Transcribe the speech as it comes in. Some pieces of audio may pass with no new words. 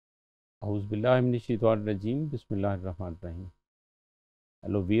Auzubillahiminash-shaytanir-rajim. Bismillahir-rahmanir-rahim.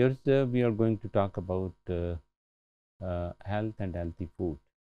 Hello viewers, we are going to talk about health and healthy food,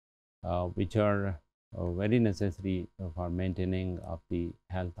 which are very necessary for maintaining of the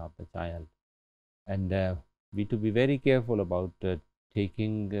health of the child, and we to be very careful about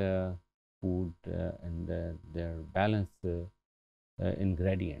taking food and their balanced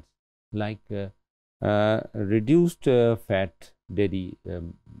ingredients like reduced fat dairy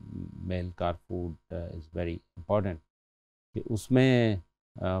milk or food is very important कि उसमें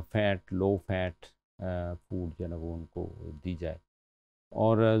fat low fat food जो है ना वो उनको दी जाए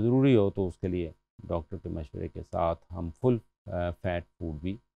और ज़रूरी हो तो उसके लिए डॉक्टर के मशवरे के साथ हम फुल फैट फूड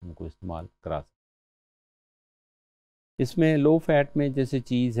भी उनको इस्तेमाल करा सकते हैं। इसमें लो फैट में जैसे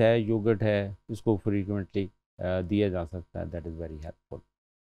चीज़ है योगर्ट है इसको फ्रीक्वेंटली दिया जा सकता है, दैट इज़ वेरी हेल्पफुल।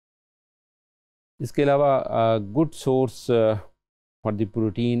 इसके अलावा good source for the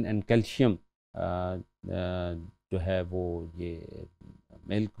protein and calcium जो है वो ये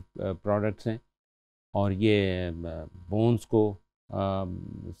मिल्क प्रोडक्ट्स हैं और ये बोन्स को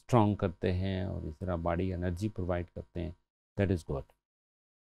स्ट्रॉन्ग करते हैं और इस तरह बॉडी एनर्जी प्रोवाइड करते हैं, दैट इज़ गुड।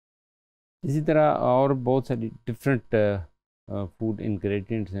 इसी तरह और बहुत सारी डिफरेंट फूड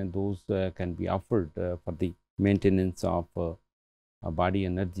इंग्रेडिएंट्स हैं, those can be offered for the maintenance of body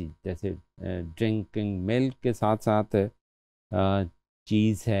energy, जैसे ड्रिंकिंग मिल्क के साथ साथ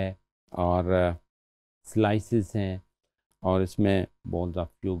चीज़ है और स्लाइसेस हैं और इसमें बॉल्स ऑफ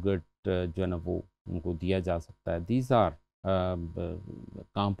योगर्ट जो है ना वो उनको दिया जा सकता है। These R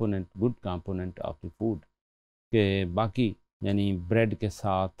component, good component of the food के बाकी यानी ब्रेड के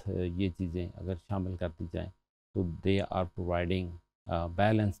साथ ये चीज़ें अगर शामिल कर दी जाएँ तो they are providing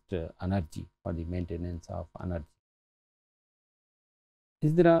balanced energy for the maintenance of energy.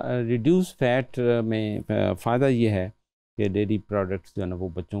 इस तरह रिड्यूस फैट में फ़ायदा ये है कि डेयरी प्रोडक्ट्स जो है ना वो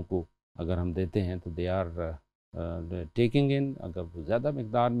बच्चों को अगर हम देते हैं तो दे आर टेकिंग इन, अगर वो ज़्यादा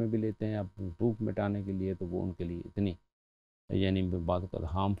मकदार में भी लेते हैं अब भूख मिटाने के लिए तो वो उनके लिए इतनी यानी बात का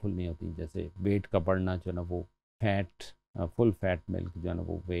हार्मफुल नहीं होती। जैसे वेट का बढ़ना जो है ना वो फैट फुल फैट मिल्क जो है ना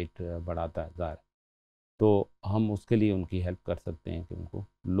वो वेट बढ़ाता है ज़ाहिर, तो हम उसके लिए उनकी हेल्प कर सकते हैं कि उनको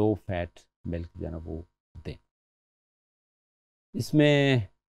लो फैट मिल्क जो है ना वो दें। इसमें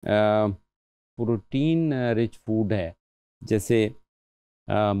प्रोटीन रिच फूड है जैसे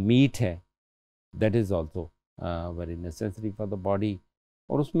मीट है, that is also very necessary for the body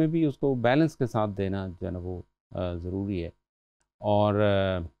और उसमें भी उसको बैलेंस के साथ देना जो है ना वो ज़रूरी है और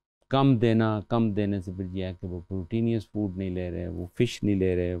कम देने से फिर यह है कि वो प्रोटीनियस फूड नहीं ले रहे, वो फ़िश नहीं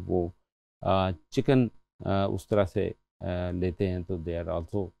ले रहे, वो चिकन उस तरह से लेते हैं तो they are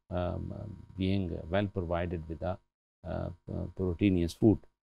also being well provided with the proteinaceous food.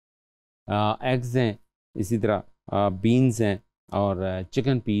 Eggs हैं, इसी तरह बीन्स हैं और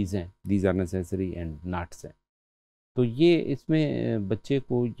चिकन पीस हैं, these are necessary and nuts हैं। तो ये इसमें बच्चे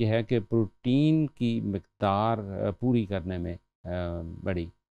को यह है कि प्रोटीन की मकदार पूरी करने में बड़ी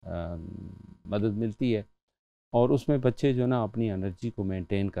मदद मिलती है और उसमें बच्चे जो ना अपनी एनर्जी को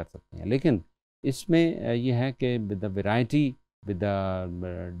मेंटेन कर सकते हैं। लेकिन इसमें यह है कि with the variety, with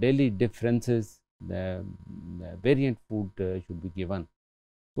the daily differences, variant food should be given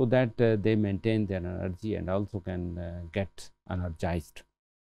so that they maintain their energy and also can get energized।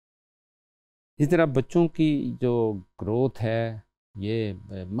 इस तरह बच्चों की जो ग्रोथ है ये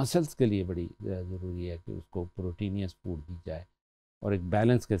मसल्स के लिए बड़ी ज़रूरी है कि उसको प्रोटीनियस फूड दी जाए और एक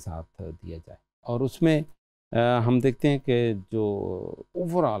बैलेंस के साथ दिया जाए और उसमें हम देखते हैं कि जो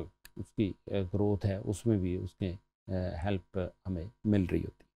ओवरऑल उसकी ग्रोथ है उसमें भी उसके हेल्प हमें मिल रही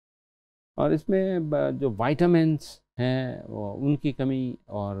होती है। और इसमें जो वाइटामिन्स हैं उनकी कमी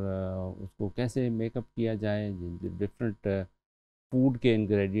और उसको कैसे मेकअप किया जाए, डिफरेंट फूड के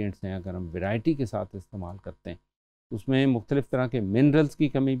इंग्रेडिएंट्स हैं अगर हम वैरायटी के साथ इस्तेमाल करते हैं उसमें मुख्तलिफ़ तरह के मिनरल्स की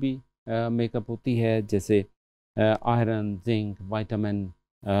कमी भी मेकअप होती है, जैसे iron, zinc, vitamin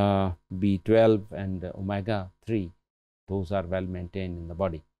B12 and omega 3, those are well maintain in the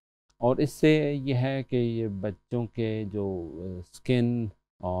body. और इससे यह है कि ये बच्चों के जो स्किन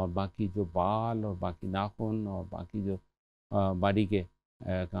और बाकी जो बाल और बाकी नाखून और बाकी जो बॉडी के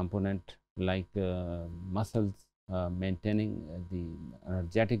component like muscles maintaining the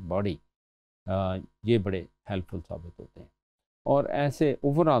energetic body, ये बड़े हेल्पफुल साबित होते हैं। और ऐसे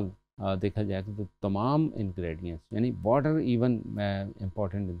ओवरऑल देखा जाए तो तमाम इंग्रेडिएंट्स यानी water even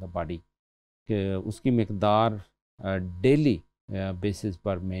important in the body कि उसकी मकदार डेली बेसिस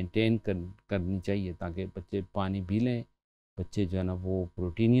पर मेंटेन करनी चाहिए ताकि बच्चे पानी भी लें, बच्चे जो है ना वो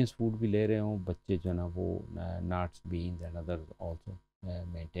प्रोटीनियस फूड भी ले रहे हों, बच्चे जो है ना वो nuts, beans and other also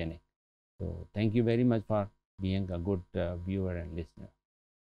maintaining. So thank you very much for being a good viewer and listener.